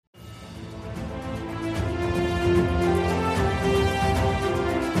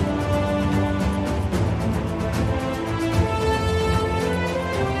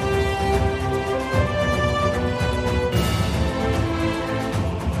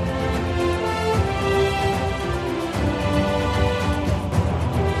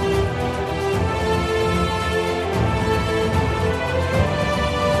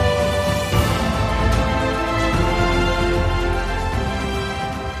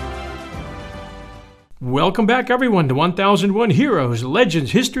Welcome back, everyone, to 1001 Heroes, Legends,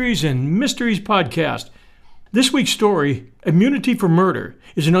 Histories, and Mysteries podcast. This week's story, Immunity for Murder,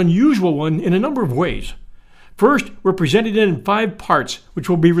 is an unusual one in a number of ways. First, we're presenting it in 5 parts, which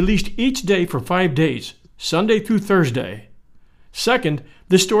will be released each day for 5 days, Sunday through Thursday. Second,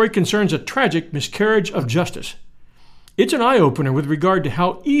 this story concerns a tragic miscarriage of justice. It's an eye-opener with regard to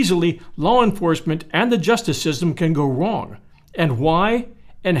how easily law enforcement and the justice system can go wrong, and why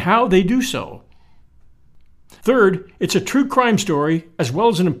and how they do so. Third, it's a true crime story as well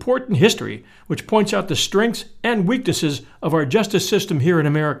as an important history which points out the strengths and weaknesses of our justice system here in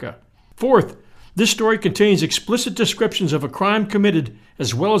America. Fourth, this story contains explicit descriptions of a crime committed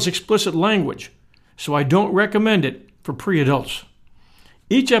as well as explicit language, so I don't recommend it for pre-adults.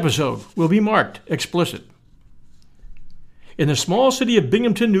 Each episode will be marked explicit. In the small city of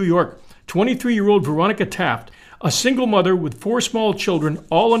Binghamton, New York, 23-year-old Veronica Taft, a single mother with 4 small children,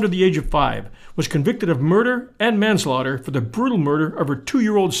 all under the age of 5, was convicted of murder and manslaughter for the brutal murder of her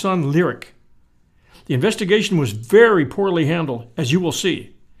 2-year-old son, Lyric. The investigation was very poorly handled, as you will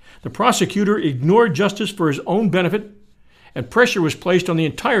see. The prosecutor ignored justice for his own benefit, and pressure was placed on the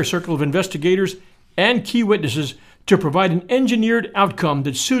entire circle of investigators and key witnesses to provide an engineered outcome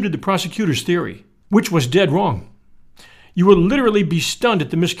that suited the prosecutor's theory, which was dead wrong. You will literally be stunned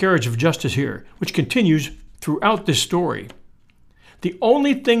at the miscarriage of justice here, which continues throughout this story. The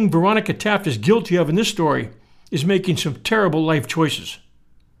only thing Veronica Taft is guilty of in this story is making some terrible life choices,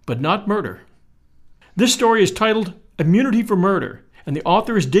 but not murder. This story is titled Immunity for Murder, and the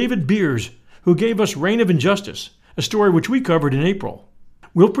author is David Beers, who gave us Reign of Injustice, a story which we covered in April.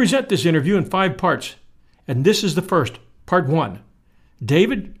 We'll present this interview in 5 parts, and this is the first, part 1.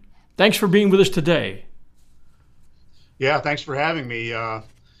 David, thanks for being with us today. Yeah, thanks for having me.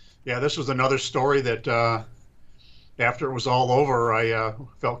 This was another story that after it was all over, I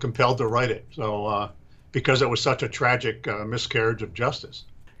felt compelled to write it. So because it was such a tragic miscarriage of justice.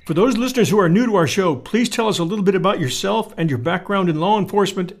 For those listeners who are new to our show, please tell us a little bit about yourself and your background in law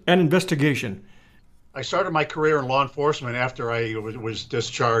enforcement and investigation. I started my career in law enforcement after I was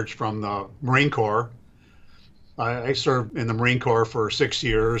discharged from the Marine Corps. I served in the Marine Corps for 6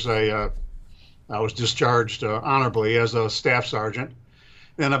 years. I was discharged honorably as a staff sergeant.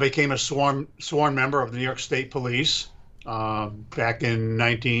 Then I became a sworn member of the New York State Police back in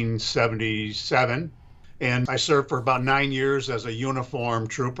 1977. And I served for about 9 years as a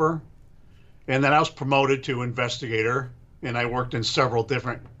uniformed trooper. And then I was promoted to investigator, and I worked in several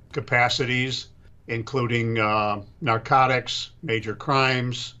different capacities, including narcotics, major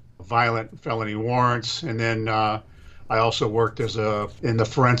crimes, violent felony warrants, and then I also worked in the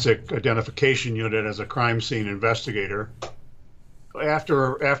forensic identification unit as a crime scene investigator.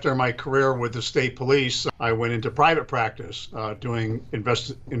 After my career with the state police, I went into private practice doing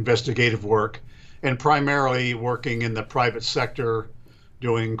investigative work, and primarily working in the private sector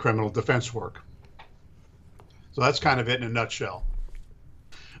doing criminal defense work. So that's kind of it in a nutshell.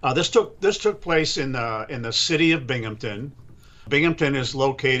 This took place in the city of Binghamton. Binghamton is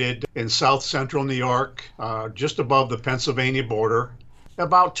located in south central New York, just above the Pennsylvania border,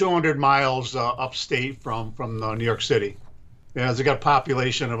 about 200 miles upstate from New York City. It's got a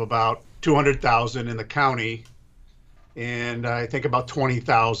population of about 200,000 in the county, and I think about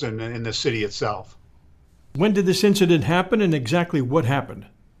 20,000 in the city itself. When did this incident happen, and exactly what happened?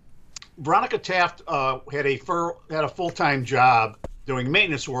 Veronica Taft had a full-time job doing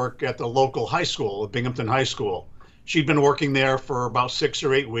maintenance work at the local high school, Binghamton High School. She'd been working there for about 6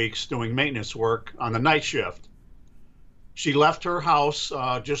 or 8 weeks doing maintenance work on the night shift. She left her house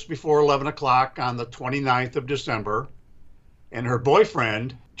just before 11 o'clock on the 29th of December, and her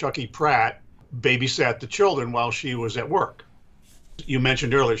boyfriend, Chucky Pratt, babysat the children while she was at work. You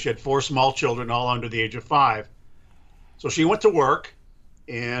mentioned earlier she had 4 small children, all under the age of 5. So she went to work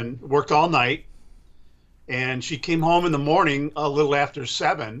and worked all night, and she came home in the morning a little after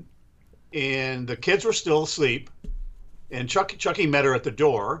 7, and the kids were still asleep, and Chucky met her at the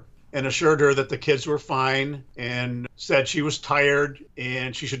door and assured her that the kids were fine and said she was tired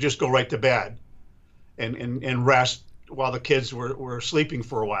and she should just go right to bed and rest while the kids were sleeping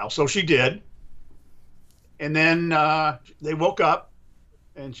for a while. So she did. And then they woke up,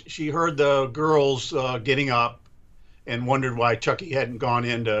 and she heard the girls getting up and wondered why Chucky hadn't gone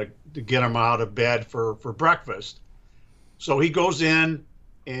in to get them out of bed for breakfast. So he goes in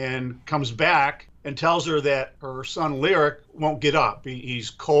and comes back and tells her that her son Lyric won't get up. He's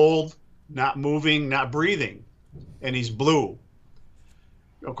cold, not moving, not breathing, and he's blue.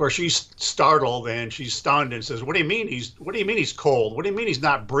 Of course, she's startled and she's stunned and says, what do you mean he's cold? What do you mean he's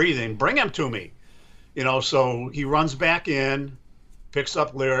not breathing? Bring him to me. So he runs back in, picks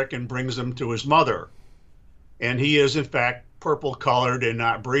up Lyric and brings him to his mother. and he is in fact purple colored and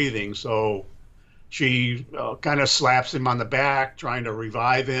not breathing. So she kind of slaps him on the back, trying to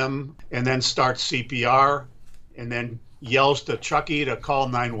revive him, and then starts CPR, and then yells to Chucky to call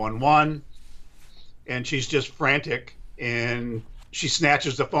 911. And she's just frantic, and she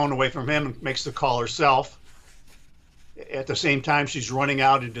snatches the phone away from him and makes the call herself. At the same time, she's running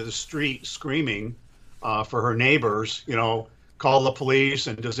out into the street screaming for her neighbors, call the police,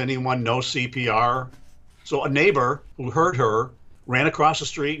 and does anyone know CPR? So a neighbor who heard her ran across the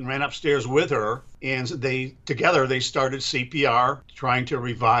street and ran upstairs with her, and they started CPR, trying to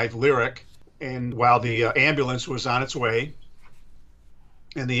revive Lyric. And while the ambulance was on its way,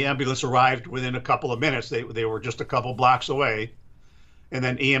 and the ambulance arrived within a couple of minutes, they were just a couple blocks away, and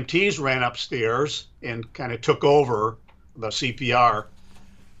then EMTs ran upstairs and kind of took over the CPR.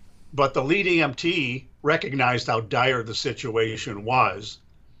 But the lead EMT recognized how dire the situation was,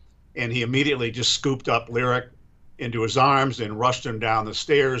 and he immediately just scooped up Lyric into his arms and rushed him down the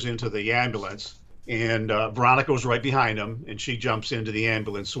stairs into the ambulance. And Veronica was right behind him, and she jumps into the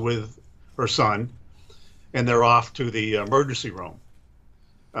ambulance with her son, and they're off to the emergency room.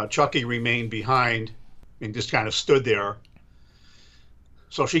 Chucky remained behind and just kind of stood there.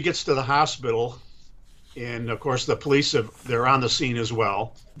 So she gets to the hospital, and of course the police they're on the scene as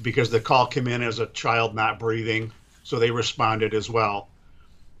well, because the call came in as a child not breathing, so they responded as well.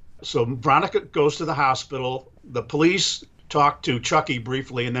 So Veronica goes to the hospital. The police talk to Chucky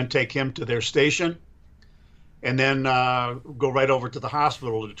briefly and then take him to their station, and then go right over to the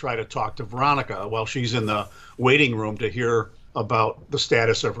hospital to try to talk to Veronica while she's in the waiting room to hear about the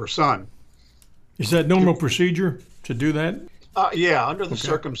status of her son. Is that normal procedure to do that? Yeah, under the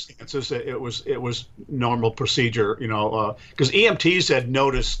circumstances, it was normal procedure, because EMTs had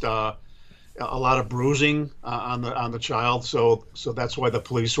noticed a lot of bruising on the child, so that's why the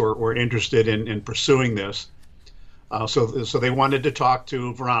police were interested in pursuing this. So they wanted to talk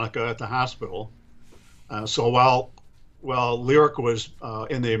to Veronica at the hospital. So while Lyric was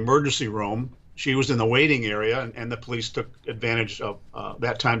in the emergency room, she was in the waiting area, and the police took advantage of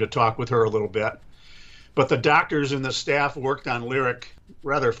that time to talk with her a little bit. But the doctors and the staff worked on Lyric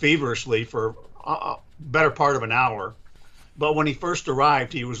rather feverishly for a better part of an hour. But when he first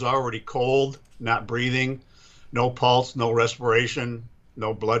arrived, he was already cold, not breathing, no pulse, no respiration,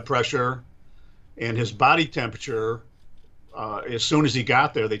 no blood pressure. And his body temperature, as soon as he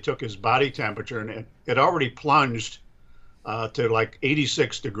got there, they took his body temperature, and it already plunged to like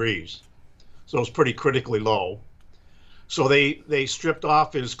 86 degrees. So it was pretty critically low. So they stripped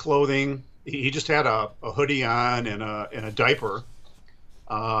off his clothing. He just had a hoodie on and a diaper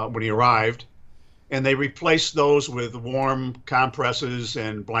when he arrived, and they replaced those with warm compresses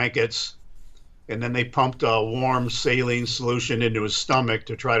and blankets, and then they pumped a warm saline solution into his stomach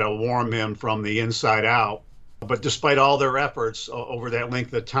to try to warm him from the inside out. But despite all their efforts over that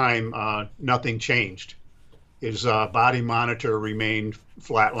length of time, nothing changed. His body monitor remained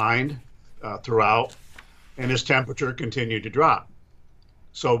flatlined throughout, and his temperature continued to drop.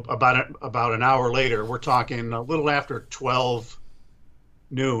 So about an hour later, we're talking a little after 12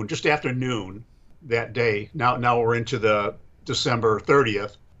 noon, just after noon that day. Now we're into the December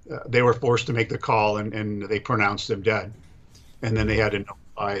 30th. They were forced to make the call, and they pronounced him dead. And then they had to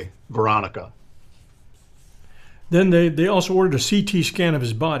notify Veronica. Then they also ordered a CT scan of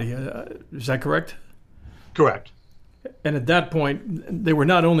his body. Is that correct? Correct. And at that point, they were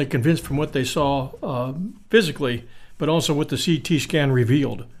not only convinced from what they saw physically, but also what the CT scan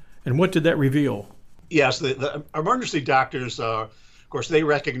revealed. And what did that reveal? Yes, the emergency doctors, of course, they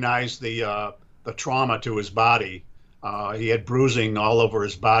recognized the trauma to his body. He had bruising all over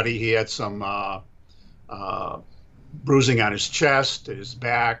his body. He had some bruising on his chest, his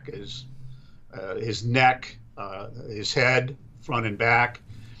back, his neck, his head, front and back.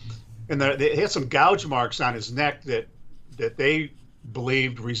 And they had some gouge marks on his neck that they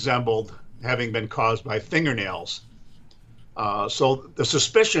believed resembled having been caused by fingernails. So the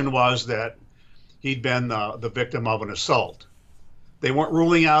suspicion was that he'd been the victim of an assault. They weren't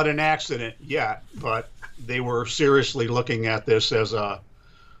ruling out an accident yet, but they were seriously looking at this as an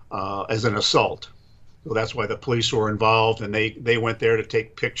assault. So that's why the police were involved, and they went there to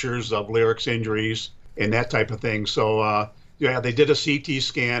take pictures of Lyric's injuries and that type of thing. So they did a CT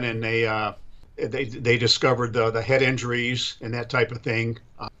scan, and they discovered the head injuries and that type of thing.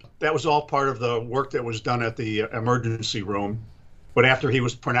 That was all part of the work that was done at the emergency room. But after he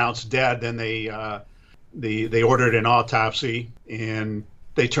was pronounced dead, then they ordered an autopsy, and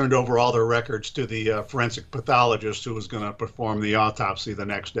they turned over all their records to the forensic pathologist who was going to perform the autopsy the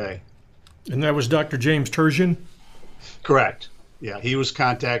next day. And that was Dr. James Turgeon? Correct. Yeah, he was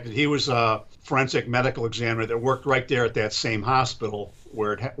contacted. He was a forensic medical examiner that worked right there at that same hospital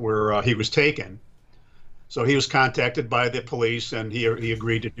where he was taken. So he was contacted by the police, and he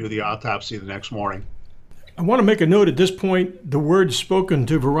agreed to do the autopsy the next morning. I want to make a note at this point, the words spoken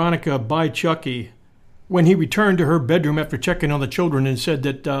to Veronica by Chucky when he returned to her bedroom after checking on the children and said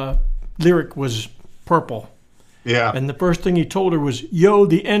that Lyric was purple. Yeah. And the first thing he told her was, yo,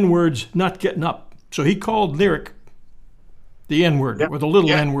 the N-word's not getting up. So he called Lyric the N-word, Yeah. or the little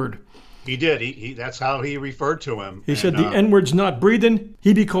Yeah. N-word. He did. He that's how he referred to him. He said the N-word's not breathing,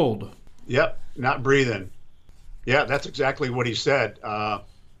 he be cold. Yep, not breathing. Yeah, that's exactly what he said.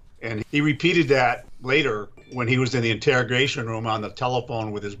 And he repeated that later when he was in the interrogation room on the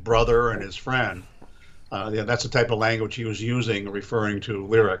telephone with his brother and his friend. Yeah, that's the type of language he was using, referring to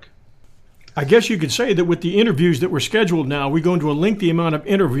Lyric. I guess you could say that with the interviews that were scheduled now, we go into a lengthy amount of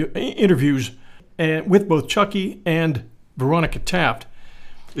interviews with both Chucky and Veronica Taft.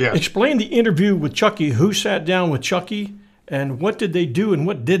 Yeah. Explain the interview with Chucky. Who sat down with Chucky, and what did they do and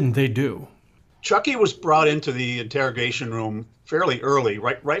what didn't they do? Chucky was brought into the interrogation room fairly early,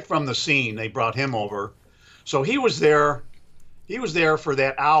 right from the scene. They brought him over, so he was there. He was there for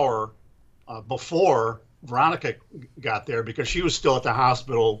that hour before Veronica got there because she was still at the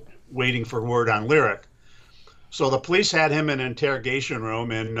hospital waiting for word on Lyric. So the police had him in an interrogation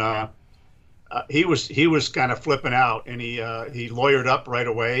room, and he was kind of flipping out, and he lawyered up right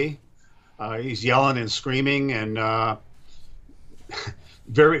away. He's yelling and screaming and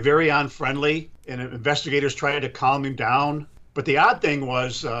very, very unfriendly. And investigators tried to calm him down. But the odd thing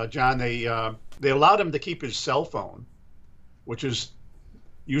was, John, they allowed him to keep his cell phone, which is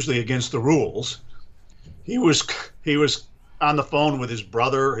usually against the rules. He was on the phone with his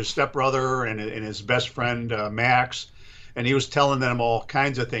brother, his stepbrother, and his best friend Max, and he was telling them all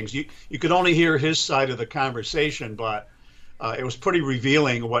kinds of things. You could only hear his side of the conversation, but it was pretty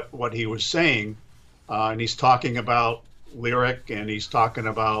revealing what he was saying. And he's talking about Lyric, and he's talking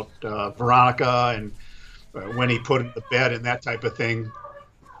about Veronica, and when he put in the bed and that type of thing.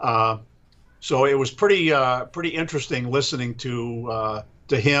 So it was pretty interesting listening to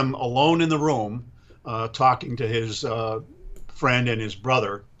him alone in the room, talking to his friend and his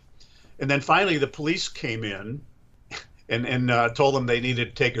brother. And then finally the police came in and told him they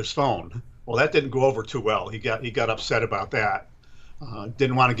needed to take his phone. Well, that didn't go over too well. He got upset about that.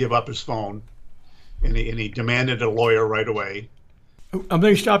 Didn't want to give up his phone, and he demanded a lawyer right away. I'm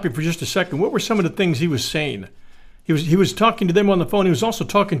going to stop you for just a second. What were some of the things he was saying? He was talking to them on the phone. He was also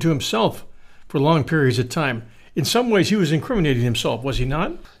talking to himself for long periods of time. In some ways, he was incriminating himself, was he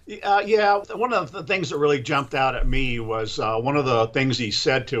not? Yeah. One of the things that really jumped out at me was one of the things he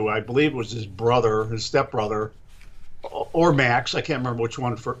said to, I believe it was his brother, his stepbrother, or Max. I can't remember which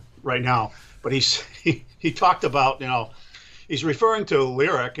one for right now. But he talked about, he's referring to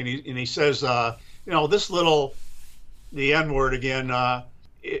Lyric, and he says, this little, the N-word again,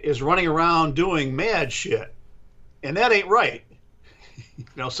 is running around doing mad shit, and that ain't right.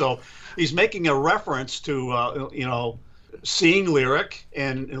 So he's making a reference to, seeing Lyric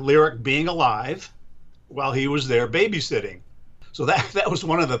and Lyric being alive while he was there babysitting. So that was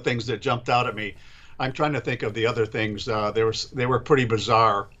one of the things that jumped out at me. I'm trying to think of the other things. They were pretty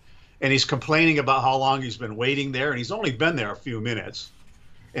bizarre. And he's complaining about how long he's been waiting there, and he's only been there a few minutes.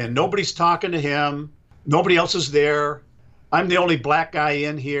 And nobody's talking to him. Nobody else is there. I'm the only black guy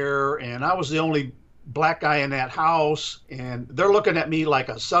in here, and I was the only black guy in that house, and they're looking at me like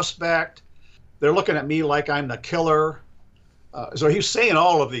a suspect. They're looking at me like I'm the killer. So he's saying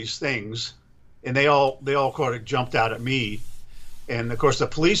all of these things, and they all kind of jumped out at me. And of course, the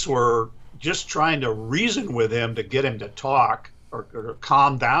police were just trying to reason with him to get him to talk or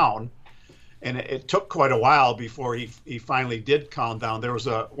calm down. And it took quite a while before he finally did calm down. There was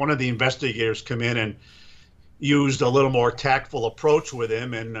one of the investigators come in and used a little more tactful approach with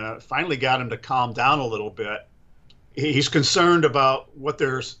him, and finally got him to calm down a little bit. He's concerned about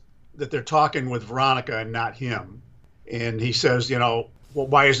that they're talking with Veronica and not him. And he says, well,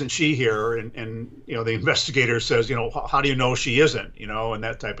 why isn't she here? And the investigator says, how do you know she isn't? And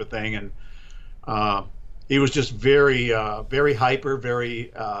that type of thing. And he was just very, very hyper,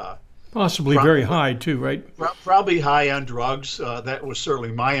 very possibly very high too, right? Probably high on drugs. That was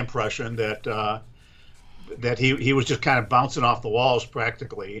certainly my impression, that he was just kind of bouncing off the walls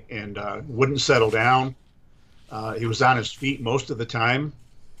practically, and wouldn't settle down. He was on his feet most of the time.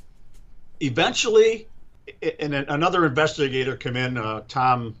 Eventually, and another investigator came in,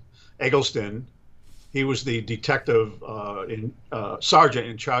 Tom Eggleston. He was the detective, sergeant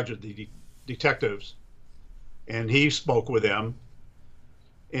in charge of the detectives, and he spoke with them.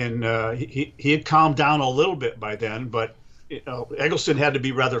 And he had calmed down a little bit by then, but Eggleston had to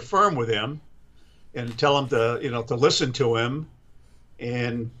be rather firm with him and tell him to listen to him.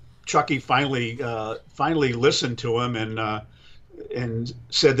 And Chucky finally listened to him and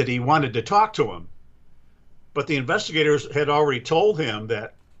said that he wanted to talk to him. But the investigators had already told him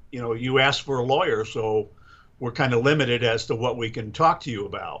that, you asked for a lawyer, so we're kind of limited as to what we can talk to you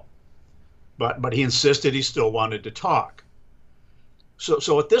about. But he insisted he still wanted to talk.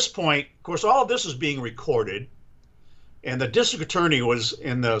 So at this point, of course, all of this is being recorded, and the district attorney was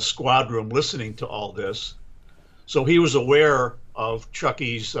in the squad room listening to all this. So he was aware of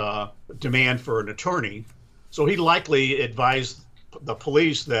Chucky's demand for an attorney. So he likely advised the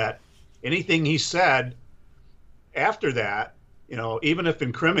police that anything he said after that, even if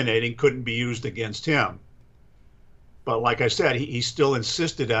incriminating, couldn't be used against him. But like I said, he still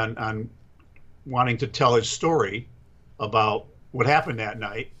insisted on wanting to tell his story about what happened that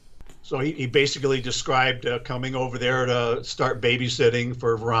night. So he basically described coming over there to start babysitting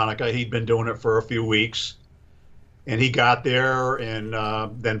for Veronica. He'd been doing it for a few weeks. And he got there, and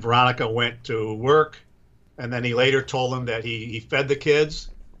then Veronica went to work. And then he later told him that he fed the kids,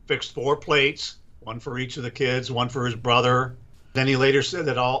 fixed 4 plates, one for each of the kids, one for his brother. Then he later said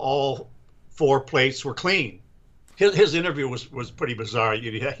that all 4 plates were clean. His interview was pretty bizarre.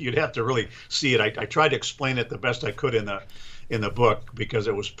 You'd have to really see it. I tried to explain it the best I could in the book because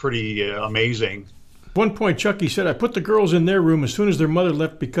it was pretty amazing. At one point, Chucky said, I put the girls in their room as soon as their mother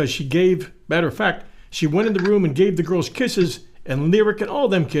left because matter of fact, she went in the room and gave the girls kisses and Lyric and all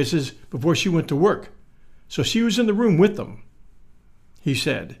them kisses before she went to work. So she was in the room with them, he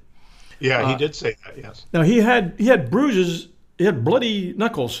said. Yeah, he did say that, yes. Now, he had bruises, he had bloody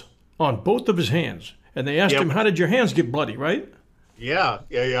knuckles on both of his hands. And they asked him, how did your hands get bloody, right? Yeah.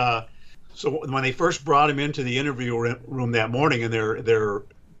 So when they first brought him into the interview room that morning and they're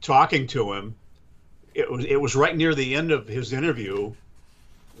talking to him, it was right near the end of his interview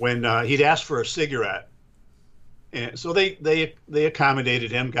when he'd asked for a cigarette. And so they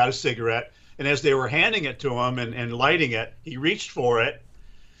accommodated him, got a cigarette. And as they were handing it to him and lighting it, he reached for it.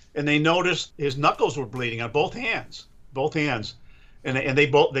 And they noticed his knuckles were bleeding on both hands. And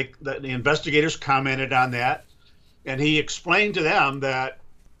the investigators commented on that, and he explained to them that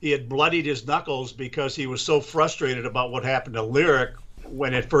he had bloodied his knuckles because he was so frustrated about what happened to Lyric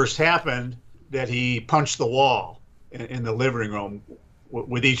when it first happened that he punched the wall in the living room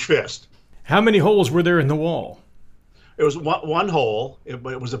with each fist. How many holes were there in the wall? It was one hole. It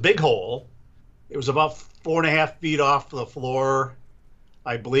was a big hole. It was about 4.5 feet off the floor.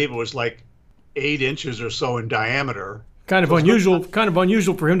 I believe it was like 8 inches or so in diameter. Kind of unusual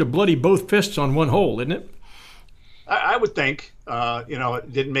for him to bloody both fists on one hole, isn't it? I would think.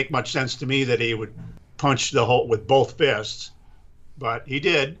 It didn't make much sense to me that he would punch the hole with both fists, but he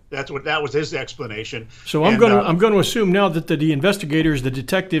did. That was his explanation. So I'm going to assume now that the investigators, the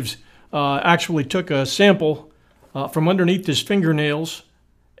detectives, actually took a sample from underneath his fingernails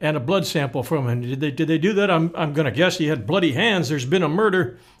and a blood sample from him. Did they do that? I'm going to guess he had bloody hands. There's been a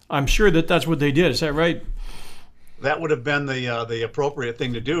murder. I'm sure that's what they did. Is that right? That would have been the appropriate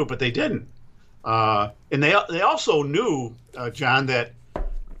thing to do, but they didn't. And they also knew, John, that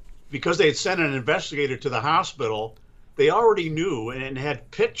because they had sent an investigator to the hospital, they already knew and had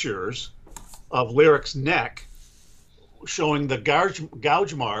pictures of Lyric's neck showing the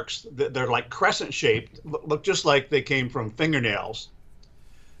gouge marks. They're like crescent shaped, look just like they came from fingernails.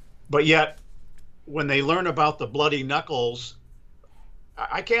 But yet, when they learn about the bloody knuckles,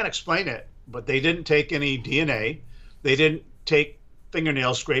 I can't explain it, but they didn't take any DNA. They didn't take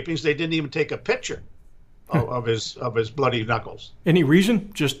fingernail scrapings. They didn't even take a picture of his bloody knuckles. Any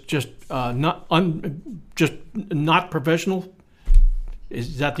reason? Just not professional?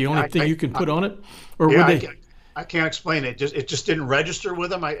 Is that the only thing you can put on it? Or yeah, were they? I can't explain it. It just didn't register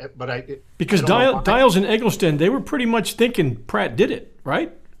with them. Because Dials and Eggleston, they were pretty much thinking Pratt did it,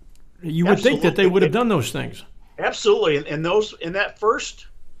 right? You would think that they would have done those things. Absolutely, and the first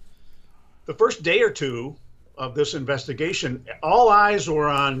day or two of this investigation, all eyes were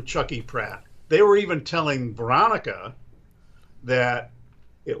on Chucky Pratt. They were even telling Veronica that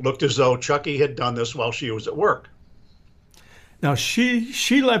it looked as though Chucky had done this while she was at work. Now,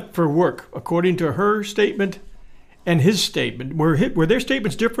 she left for work, according to her statement and his statement. Were their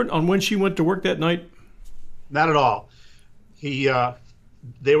statements different on when she went to work that night? Not at all.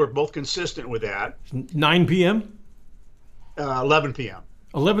 They were both consistent with that. 9 p.m.? 11 p.m.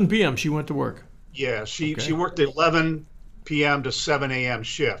 11 p.m. she went to work. Yeah, she worked the 11 p.m. to 7 a.m.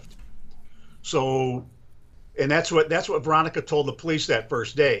 shift. So, and that's what Veronica told the police that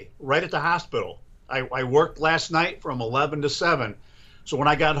first day, right at the hospital. I worked last night from 11 to 7. So when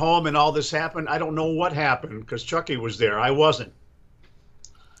I got home and all this happened, I don't know what happened because Chucky was there. I wasn't.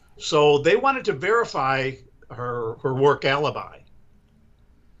 So they wanted to verify her work alibi.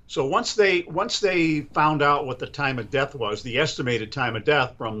 So once they found out what the time of death was, the estimated time of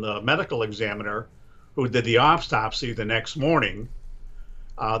death from the medical examiner who did the autopsy the next morning,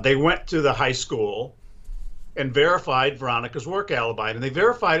 they went to the high school and verified Veronica's work alibi, and they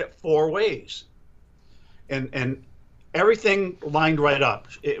verified it 4 ways. And everything lined right up.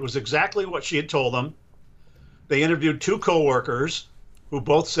 It was exactly what she had told them. They interviewed 2 coworkers who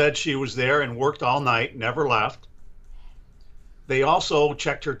both said she was there and worked all night, never left. They also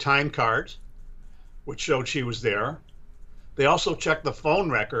checked her time cards, which showed she was there. They also checked the phone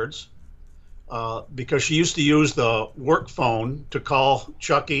records because she used to use the work phone to call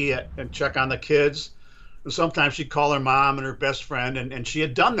Chucky and check on the kids. And sometimes she'd call her mom and her best friend, and she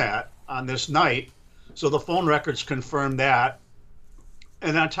had done that on this night. So the phone records confirmed that.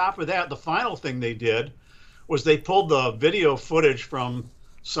 And on top of that, the final thing they did was they pulled the video footage from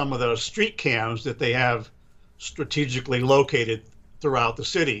some of the street cams that they have strategically located throughout the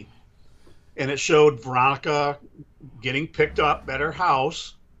city. And it showed Veronica getting picked up at her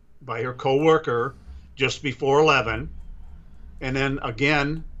house by her coworker just before 11. And then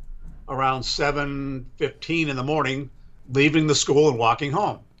again, around 7:15 in the morning, leaving the school and walking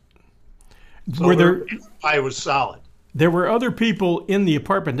home. So I was solid. There were other people in the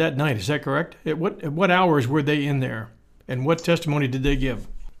apartment that night, is that correct? At what hours were they in there? And what testimony did they give?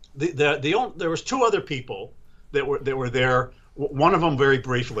 There was 2 other people that were there. One of them very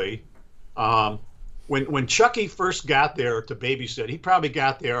briefly. When Chucky first got there to babysit, he probably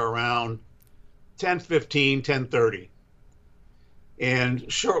got there around 10:15, 10:30.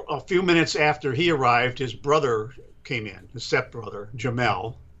 And a few minutes after he arrived, his brother came in, his stepbrother,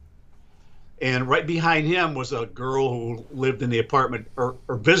 Jamel. And right behind him was a girl who lived in the apartment or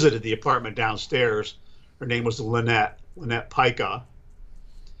visited the apartment downstairs. Her name was Lynette Pica.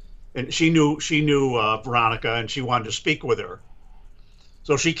 And she knew Veronica, and she wanted to speak with her.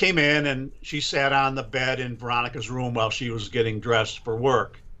 So she came in and she sat on the bed in Veronica's room while she was getting dressed for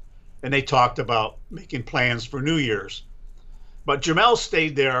work. And they talked about making plans for New Year's. But Jamel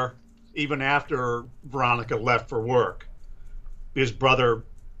stayed there even after Veronica left for work. His brother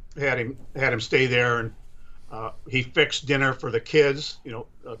had him stay there, and he fixed dinner for the kids.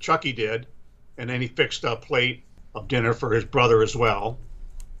 Chucky did, and then he fixed a plate of dinner for his brother as well.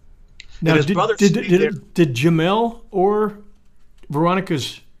 Now, did Jamel or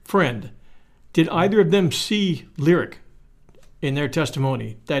Veronica's friend, did either of them see Lyric in their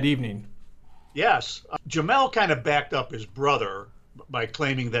testimony that evening? Yes. Jamel kind of backed up his brother by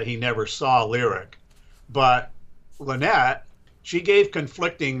claiming that he never saw Lyric. But Lynette, she gave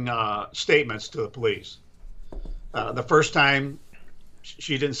conflicting statements to the police. The first time,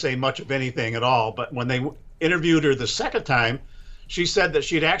 she didn't say much of anything at all. But when they interviewed her the second time, she said that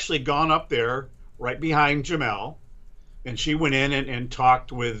she'd actually gone up there right behind Jamel, and she went in and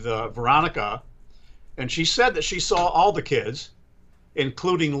talked with Veronica. And she said that she saw all the kids,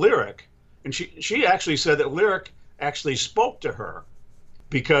 including Lyric. And she actually said that Lyric actually spoke to her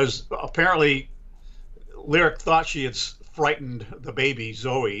because apparently Lyric thought she had frightened the baby,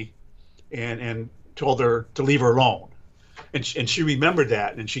 Zoe, and told her to leave her alone. And she remembered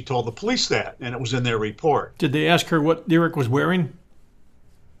that, and she told the police that, and it was in their report. Did they ask her what Lyric was wearing?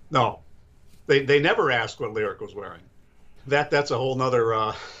 No. They never asked what Lyric was wearing. That's a whole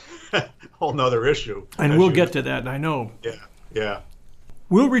nother issue. And we'll get to that, I know. Yeah.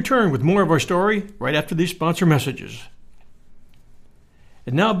 We'll return with more of our story right after these sponsor messages.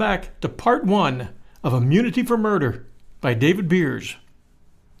 And now back to part 1 of Immunity for Murder by David Beers.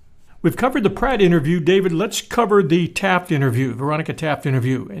 We've covered the Pratt interview. David, let's cover the Taft interview, Veronica Taft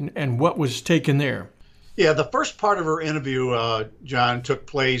interview, and what was taken there. Yeah, the first part of her interview, John, took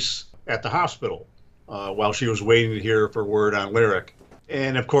place at the hospital while she was waiting to hear for word on Lyric.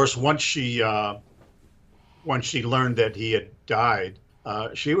 And of course, once she learned that he had died,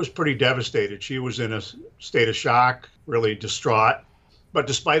 she was pretty devastated. She was in a state of shock, really distraught. But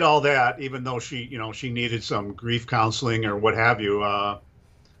despite all that, even though she needed some grief counseling or what have you,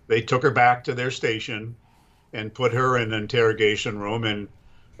 they took her back to their station and put her in an interrogation room and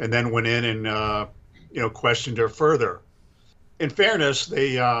then went in and questioned her further. In fairness,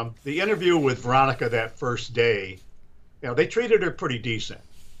 the interview with Veronica that first day, they treated her pretty decent.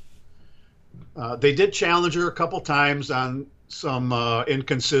 They did challenge her a couple times on some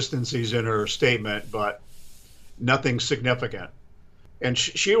inconsistencies in her statement, but nothing significant. And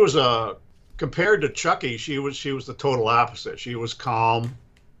she was compared to Chucky, she was the total opposite. She was calm.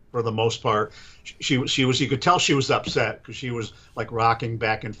 for the most part. She was you could tell she was upset because she was like rocking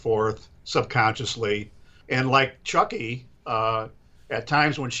back and forth subconsciously, and like Chucky, at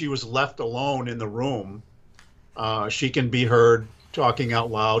times when she was left alone in the room, she can be heard talking out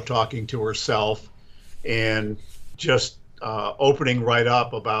loud, talking to herself, and just opening right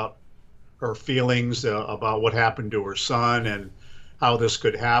up about her feelings about what happened to her son and how this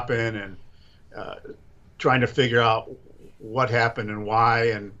could happen, and trying to figure out what happened and why,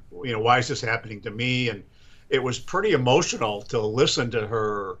 and why is this happening to me? And it was pretty emotional to listen to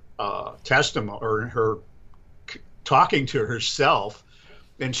her testimony, or her talking to herself,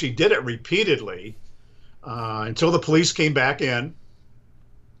 and she did it repeatedly until the police came back in,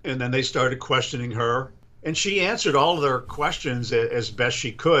 and then they started questioning her, and she answered all of their questions as best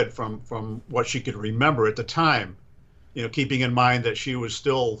she could from what she could remember at the time, keeping in mind that she was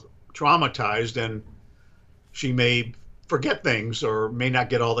still traumatized and she may forget things or may not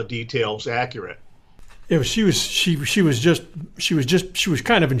get all the details accurate. Yeah, she was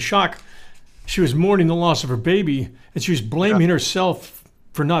kind of in shock. She was mourning the loss of her baby, and she was blaming herself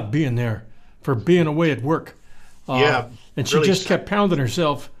for not being there, for being away at work. And she really just kept pounding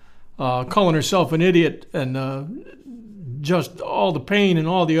herself, calling herself an idiot, and just all the pain and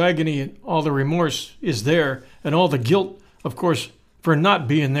all the agony and all the remorse is there, and all the guilt, of course, for not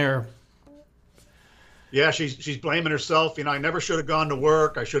being there. Yeah, she's blaming herself. I never should have gone to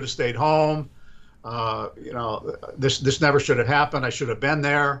work. I should have stayed home. This never should have happened. I should have been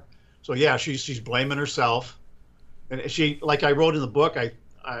there. So yeah, she's blaming herself, and she, like I wrote in the book,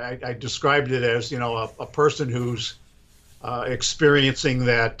 I described it as a person who's experiencing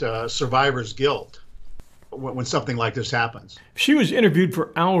that survivor's guilt when something like this happens. She was interviewed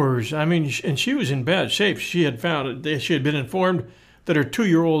for hours. I mean, and she was in bad shape. She had been informed that her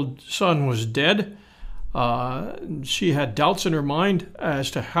 2-year-old son was dead. She had doubts in her mind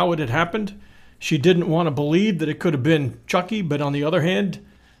as to how it had happened. She didn't want to believe that it could have been Chucky, but on the other hand,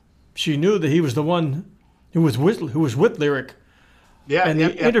 she knew that he was the one who was with Lyric. Yeah, and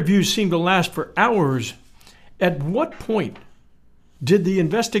the interviews seemed to last for hours. At what point did the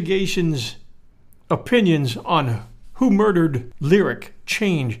investigation's opinions on who murdered Lyric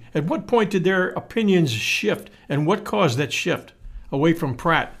change? At what point did their opinions shift, and what caused that shift away from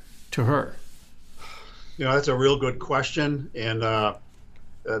Pratt to her? That's a real good question, and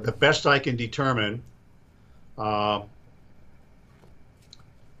the best I can determine, I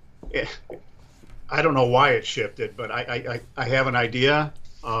don't know why it shifted, but I have an idea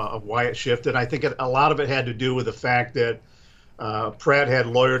of why it shifted. I think a lot of it had to do with the fact that Pratt had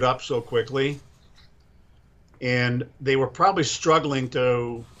lawyered up so quickly, and they were probably struggling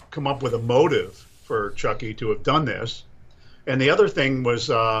to come up with a motive for Chucky to have done this. And the other thing was,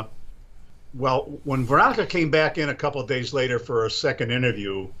 when Veronica came back in a couple of days later for a second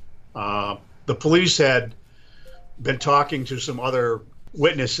interview, the police had been talking to some other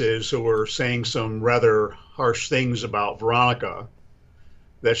witnesses who were saying some rather harsh things about Veronica,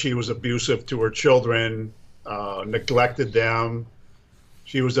 that she was abusive to her children, neglected them.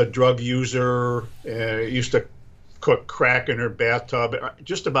 She was a drug user, used to cook crack in her bathtub,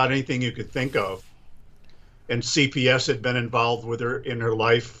 just about anything you could think of. And CPS had been involved with her in her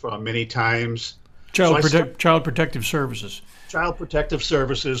life many times. Child Protective Services. Child Protective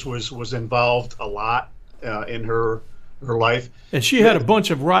Services was involved a lot in her life. And she had a bunch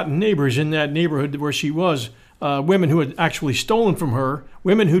of rotten neighbors in that neighborhood where she was, women who had actually stolen from her,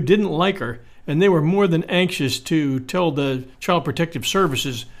 women who didn't like her, and they were more than anxious to tell the Child Protective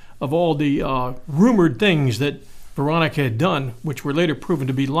Services of all the rumored things that Veronica had done, which were later proven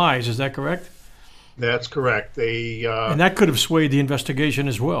to be lies. Is that correct? That's correct. And that could have swayed the investigation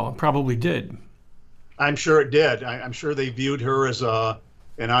as well. Probably did. I'm sure it did. I'm sure they viewed her as an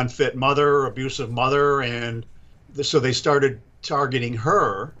unfit mother, abusive mother, and so they started targeting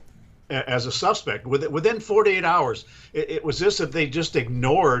her as a suspect. Within 48 hours, it was as if they just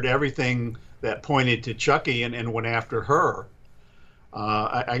ignored everything that pointed to Chucky and went after her.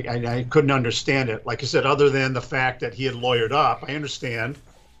 I couldn't understand it. Like I said, other than the fact that he had lawyered up, I understand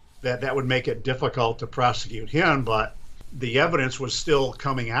that would make it difficult to prosecute him, but the evidence was still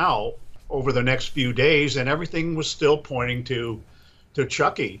coming out over the next few days, and everything was still pointing to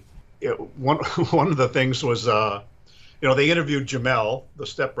Chucky. One of the things was, they interviewed Jamel, the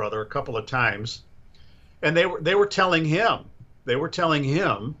stepbrother, a couple of times, and they were telling him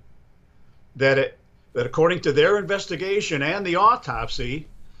that according to their investigation and the autopsy,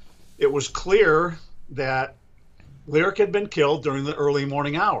 it was clear that Lyric had been killed during the early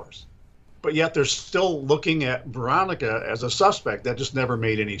morning hours, but yet they're still looking at Veronica as a suspect. That just never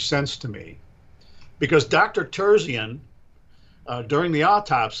made any sense to me, because Dr. Terzian During the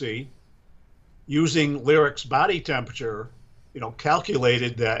autopsy, using Lyric's body temperature,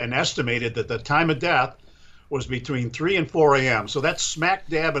 calculated that and estimated that the time of death was between 3 and 4 a.m. So that's smack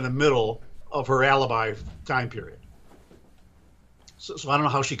dab in the middle of her alibi time period. So I don't know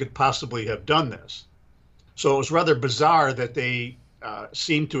how she could possibly have done this. So it was rather bizarre that they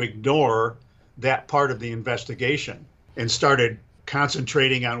seemed to ignore that part of the investigation and started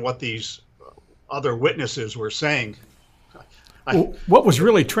concentrating on what these other witnesses were saying. Well, what was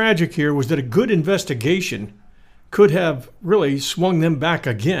really tragic here was that a good investigation could have really swung them back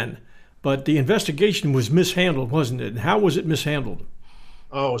again. But the investigation was mishandled, wasn't it? And how was it mishandled?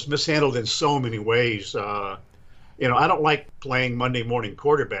 Oh, it was mishandled in so many ways. I don't like playing Monday morning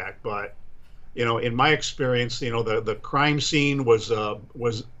quarterback, but in my experience, the crime scene was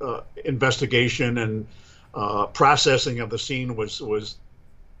investigation and processing of the scene was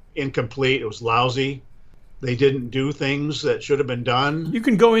incomplete. It was lousy. They didn't do things that should have been done. You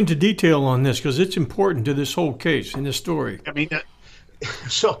can go into detail on this because it's important to this whole case and this story. I mean,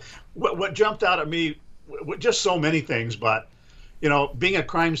 so what jumped out at me, just so many things, but being a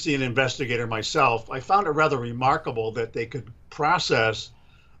crime scene investigator myself, I found it rather remarkable that they could process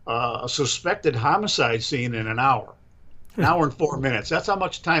a suspected homicide scene in an hour and 4 minutes. That's how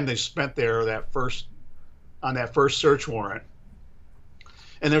much time they spent there on that first search warrant.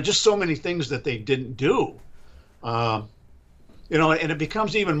 And there are just so many things that they didn't do. And it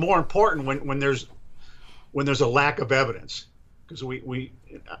becomes even more important when there's a lack of evidence. Because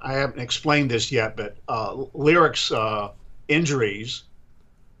I haven't explained this yet, but Lyric's injuries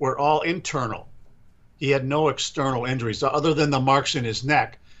were all internal. He had no external injuries other than the marks in his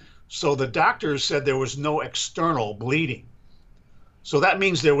neck. So the doctors said there was no external bleeding. So that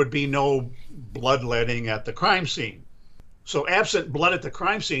means there would be no bloodletting at the crime scene. So absent blood at the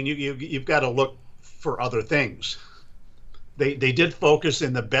crime scene, you've got to look for other things. They did focus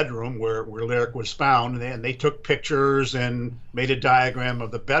in the bedroom where Lyric was found, and they took pictures and made a diagram of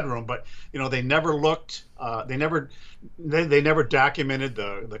the bedroom. But they never looked. They never documented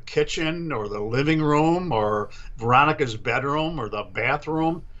the kitchen or the living room or Veronica's bedroom or the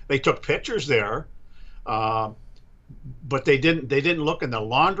bathroom. They took pictures there, but they didn't look in the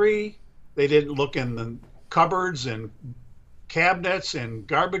laundry. They didn't look in the cupboards and cabinets and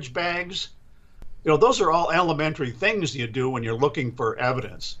garbage bags. Those are all elementary things you do when you're looking for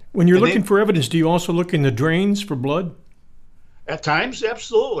evidence. When you're looking for evidence, do you also look in the drains for blood? At times,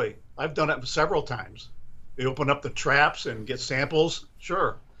 absolutely. I've done it several times. They open up the traps and get samples.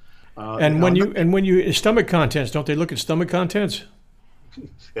 Sure. And when you stomach contents, don't they look at stomach contents?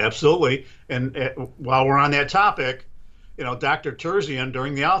 Absolutely. And while we're on that topic, Dr. Terzian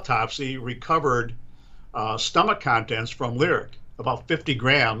during the autopsy recovered stomach contents from Lyric, about 50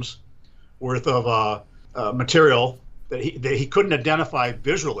 grams worth of material that he couldn't identify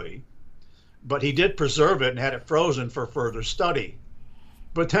visually, but he did preserve it and had it frozen for further study.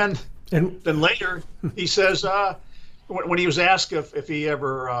 But then later he says, when he was asked if he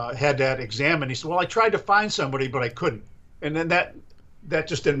ever had that examined, he said, "Well, I tried to find somebody, but I couldn't." And then that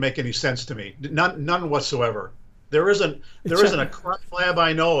just didn't make any sense to me. None whatsoever. There isn't a crime lab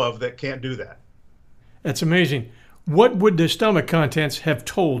I know of that can't do that. That's amazing. What would the stomach contents have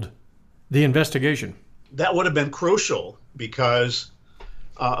told the investigation? That would have been crucial because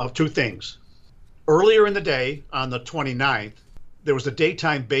of two things. Earlier in the day, on the 29th, there was a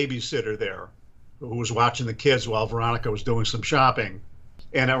daytime babysitter there who was watching the kids while Veronica was doing some shopping.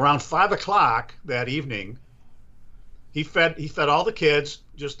 And around 5 o'clock that evening, he fed all the kids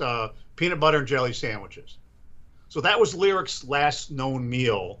just peanut butter and jelly sandwiches. So that was Lyric's last known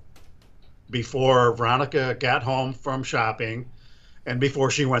meal before Veronica got home from shopping and before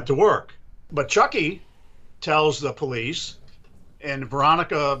she went to work. But Chucky tells the police, and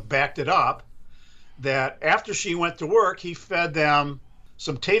Veronica backed it up, that after she went to work, he fed them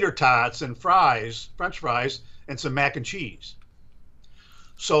some tater tots and fries, French fries, and some mac and cheese.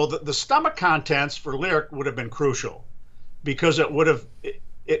 So the stomach contents for Lyric would have been crucial because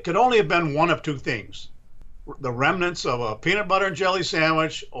it could only have been one of two things: the remnants of a peanut butter and jelly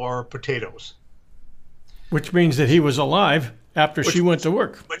sandwich or potatoes. Which means that he was alive after she went to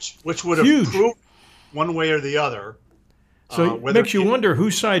work. Which would have proved one way or the other. So it makes you wonder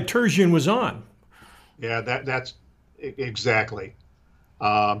whose side Terzian was on. Yeah, that's exactly.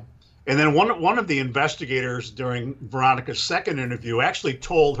 And then one of the investigators during Veronica's second interview actually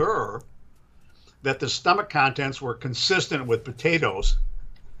told her that the stomach contents were consistent with potatoes,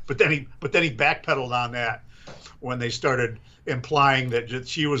 but then he backpedaled on that when they started implying that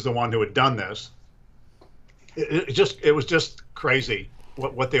she was the one who had done this. It was just crazy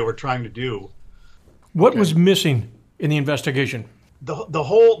what they were trying to do. What was missing in the investigation? The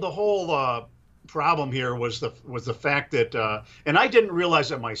whole problem here was the fact that, and I didn't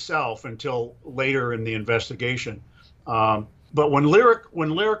realize it myself until later in the investigation. But when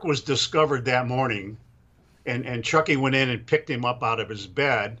Lyric was discovered that morning, and Chucky went in and picked him up out of his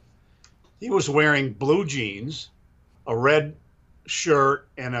bed, he was wearing blue jeans, a red shirt,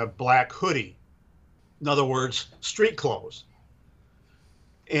 and a black hoodie. In other words, street clothes.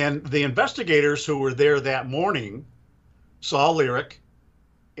 And the investigators who were there that morning saw Lyric,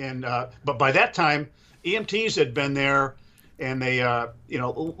 and but by that time, EMTs had been there, and they,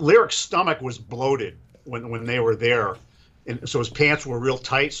 Lyric's stomach was bloated when they were there, and so his pants were real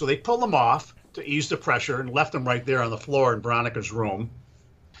tight. So they pulled him off to ease the pressure and left him right there on the floor in Veronica's room,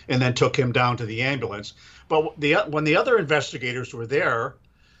 and then took him down to the ambulance. But when the other investigators were there,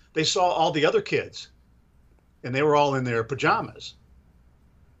 they saw all the other kids, and they were all in their pajamas.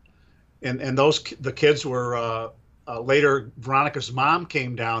 And the kids were later. Veronica's mom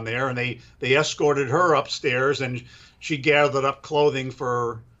came down there, and they escorted her upstairs, and she gathered up clothing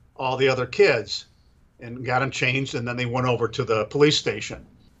for all the other kids, and got them changed, and then they went over to the police station.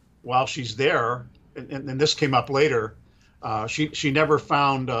 While she's there, and this came up later, she never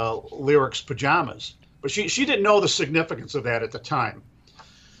found Lyric's pajamas, but she didn't know the significance of that at the time.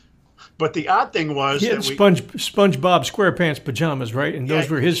 But the odd thing was he had SpongeBob SquarePants pajamas, right? And those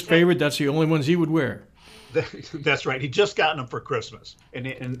were his favorite. That's the only ones he would wear. That's right. He'd just gotten them for Christmas,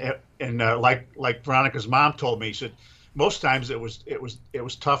 and like Veronica's mom told me, she said most times it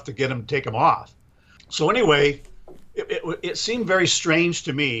was tough to get him to take them off. So anyway, it seemed very strange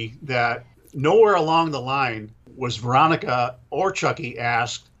to me that nowhere along the line was Veronica or Chucky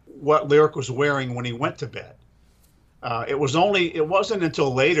asked what Lyric was wearing when he went to bed. It wasn't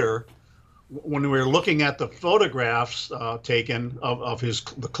until later, when we were looking at the photographs taken of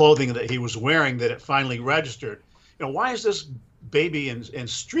the clothing that he was wearing, that it finally registered. Why is this baby in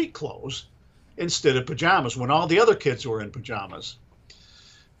street clothes instead of pajamas when all the other kids were in pajamas?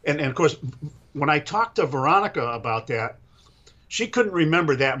 And of course, when I talked to Veronica about that, she couldn't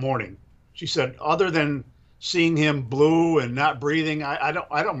remember that morning. She said, other than seeing him blue and not breathing, I don't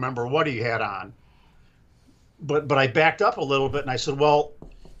remember what he had on. But I backed up a little bit and I said, well,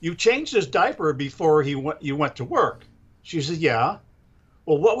 you changed his diaper before you went to work. She said, yeah.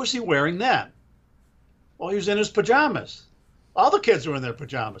 Well, what was he wearing then? Well, he was in his pajamas. All the kids were in their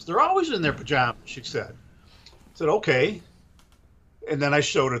pajamas. They're always in their pajamas, she said. I said, okay. And then I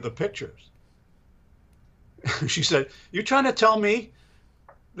showed her the pictures. She said, you trying to tell me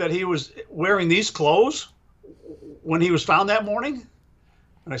that he was wearing these clothes when he was found that morning?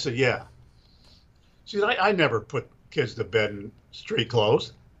 And I said, yeah. She said, I never put kids to bed in street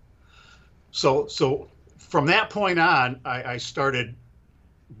clothes. So from that point on, I started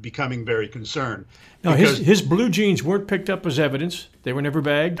becoming very concerned. Now, his blue jeans weren't picked up as evidence. They were never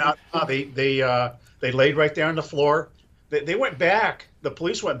bagged? No, they laid right there on the floor. They went back. The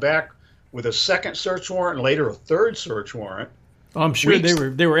police went back with a second search warrant and later a third search warrant. Oh, I'm sure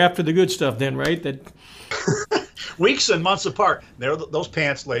they were after the good stuff then, right? That weeks and months apart. Those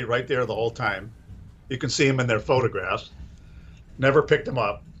pants laid right there the whole time. You can see them in their photographs. Never picked them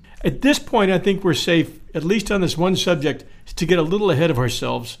up. At this point, I think we're safe, at least on this one subject, to get a little ahead of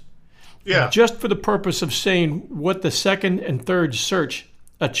ourselves. Yeah. Just for the purpose of saying what the second and third search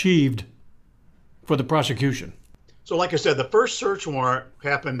achieved for the prosecution. So like I said, the first search warrant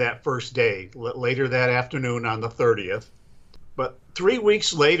happened that first day, later that afternoon on the 30th. But 3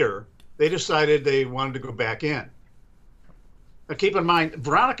 weeks later, they decided they wanted to go back in. Now keep in mind,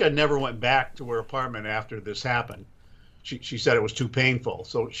 Veronica never went back to her apartment after this happened. She said it was too painful,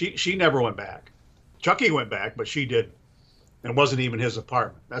 so she never went back. Chucky went back, but she didn't. It wasn't even his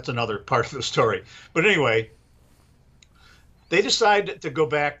apartment. That's another part of the story. But anyway, they decided to go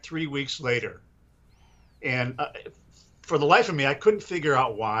back 3 weeks later. And for the life of me, I couldn't figure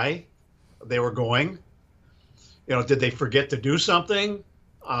out why they were going. Did they forget to do something?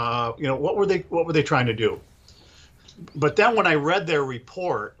 What were they trying to do? But then when I read their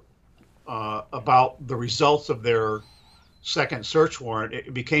report about the results of their second search warrant,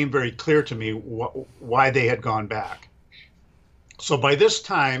 it became very clear to me why they had gone back. So by this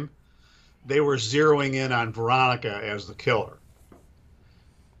time, they were zeroing in on Veronica as the killer.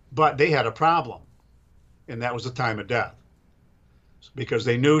 But they had a problem, and that was the time of death, because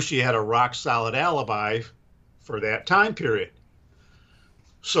they knew she had a rock-solid alibi for that time period.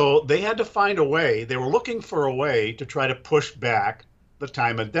 So they had to find a way. They were looking for a way to try to push back the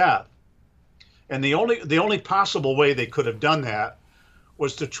time of death. And the only possible way they could have done that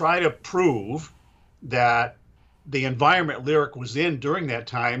was to try to prove that the environment Lyric was in during that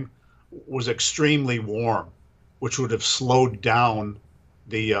time was extremely warm. which would have slowed down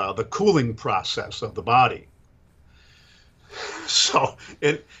the cooling process of the body. So,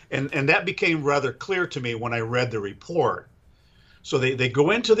 and that became rather clear to me when I read the report. So they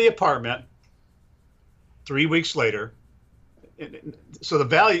go into the apartment 3 weeks later. So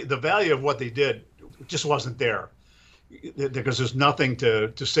the value of what they did just wasn't there, because there's nothing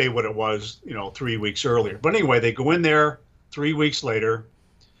to say what it was, 3 weeks earlier. But anyway, they go in there 3 weeks later,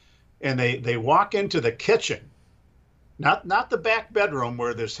 and they walk into the kitchen, not the back bedroom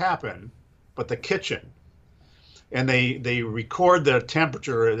where this happened, but the kitchen. And they record the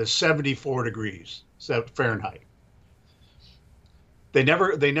temperature at 74 degrees Fahrenheit. They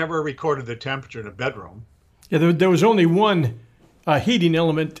never recorded the temperature in the bedroom. Yeah, there was only one heating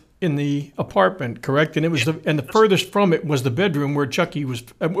element in the apartment, correct? And it was the furthest from it was the bedroom where Chucky was,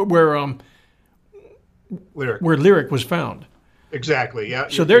 where Lyric was found. Exactly. Yeah.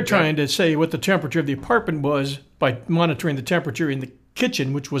 So they're trying to say what the temperature of the apartment was by monitoring the temperature in the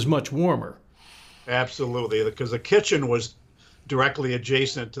kitchen, which was much warmer. Absolutely, because the kitchen was directly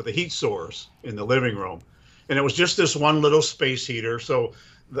adjacent to the heat source in the living room. And it was just this one little space heater. So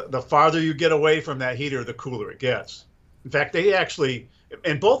the farther you get away from that heater, the cooler it gets. In fact, they actually,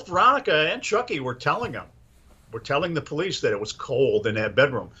 and both Veronica and Chucky were telling the police that it was cold in that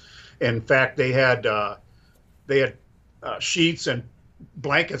bedroom. In fact, they had sheets and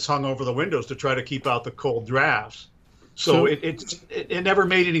blankets hung over the windows to try to keep out the cold drafts. So it never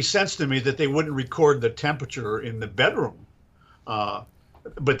made any sense to me that they wouldn't record the temperature in the bedroom,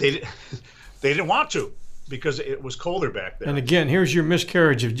 but they didn't want to, because it was colder back there. And again, here's your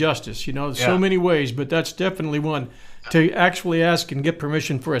miscarriage of justice. So many ways, but that's definitely one. To actually ask and get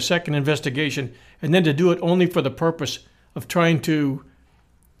permission for a second investigation, and then to do it only for the purpose of trying to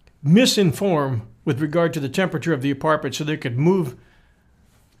misinform with regard to the temperature of the apartment, so they could move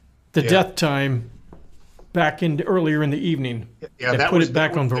the death time back in earlier in the evening, and put it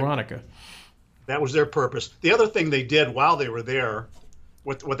back on Veronica. That was their purpose. The other thing they did while they were there,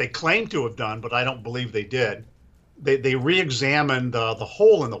 what they claimed to have done, but I don't believe they did, they re-examined the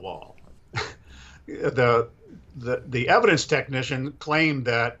hole in the wall. The evidence technician claimed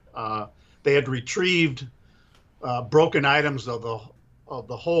that they had retrieved broken items of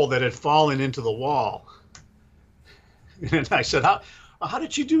the hole that had fallen into the wall. And I said, how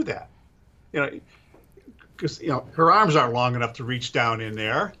did you do that? Because her arms aren't long enough to reach down in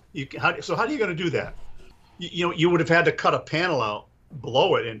there. So how are you going to do that? You would have had to cut a panel out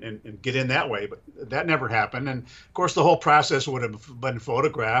below it and get in that way, but that never happened. And of course, the whole process would have been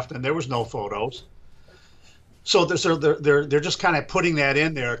photographed, and there was no photos. So they're just kind of putting that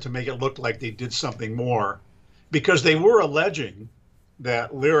in there to make it look like they did something more, because they were alleging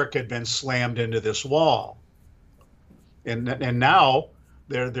that Lyric had been slammed into this wall, and now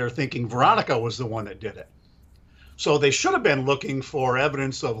they're thinking Veronica was the one that did it. So they should have been looking for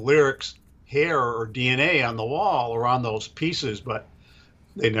evidence of Lyric's hair or DNA on the wall or on those pieces, but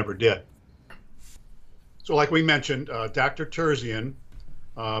they never did. So like we mentioned, Dr. Terzian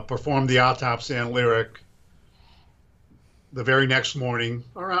performed the autopsy on Lyric the very next morning,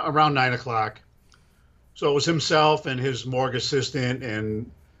 around 9 o'clock. So it was himself and his morgue assistant, and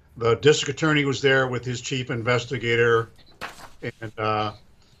the district attorney was there with his chief investigator, and a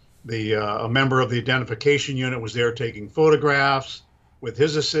member of the identification unit was there taking photographs with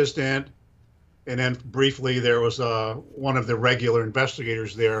his assistant. And then briefly, there was one of the regular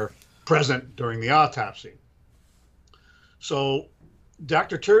investigators there present during the autopsy. So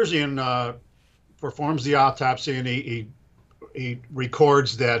Dr. Terzian performs the autopsy, and he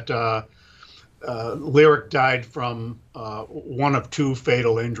records that Lyric died from one of two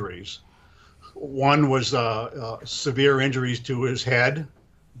fatal injuries. One was severe injuries to his head,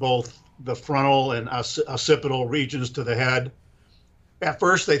 both the frontal and occipital regions to the head. At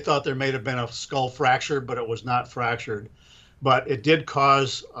first, they thought there may have been a skull fracture, but it was not fractured. But it did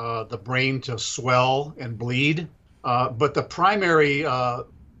cause the brain to swell and bleed. But the primary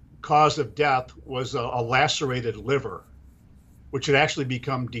cause of death was a lacerated liver, which had actually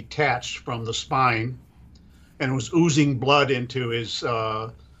become detached from the spine and was oozing blood into his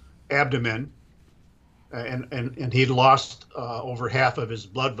abdomen. And he'd lost over half of his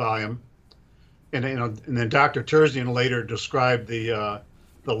blood volume. And then Dr. Terzian later described the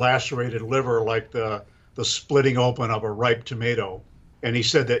lacerated liver like the splitting open of a ripe tomato. And he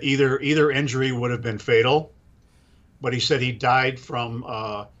said that either injury would have been fatal, but he said he died from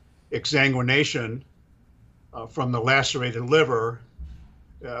exsanguination from the lacerated liver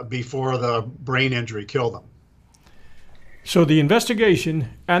before the brain injury killed him. So the investigation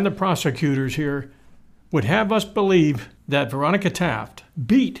and the prosecutors here would have us believe that Veronica Taft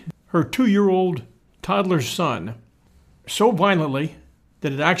beat her 2-year-old toddler's son so violently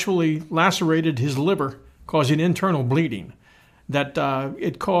that it actually lacerated his liver, causing internal bleeding. That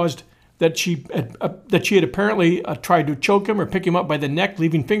it caused that she had apparently tried to choke him or pick him up by the neck,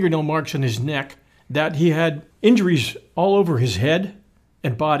 leaving fingernail marks on his neck. That he had injuries all over his head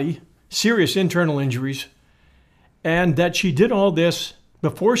and body, serious internal injuries, and that she did all this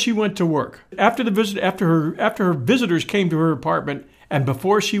before she went to work. After her visitors came to her apartment, and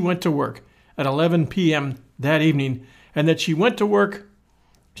before she went to work at 11 p.m. that evening, and that she went to work.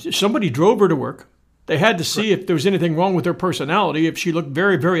 Somebody drove her to work. They had to see if there was anything wrong with her personality, if she looked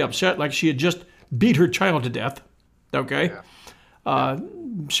very, very upset, like she had just beat her child to death. Okay? Yeah.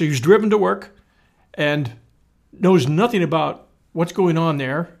 She was driven to work and knows nothing about what's going on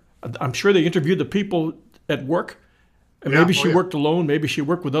there. I'm sure they interviewed the people at work. And maybe she worked alone. Maybe she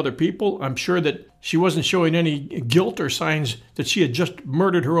worked with other people. I'm sure that she wasn't showing any guilt or signs that she had just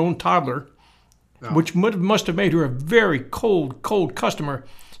murdered her own toddler, which must have made her a very cold, cold customer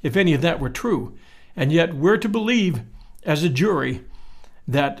if any of that were true. And yet we're to believe, as a jury,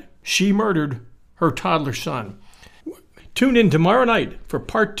 that she murdered her toddler son. Tune in tomorrow night for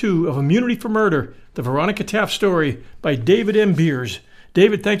part 2 of Immunity for Murder, the Veronica Taft story by David M. Beers.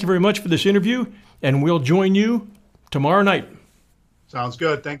 David, thank you very much for this interview, and we'll join you tomorrow night. Sounds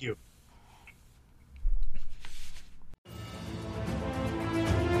good. Thank you.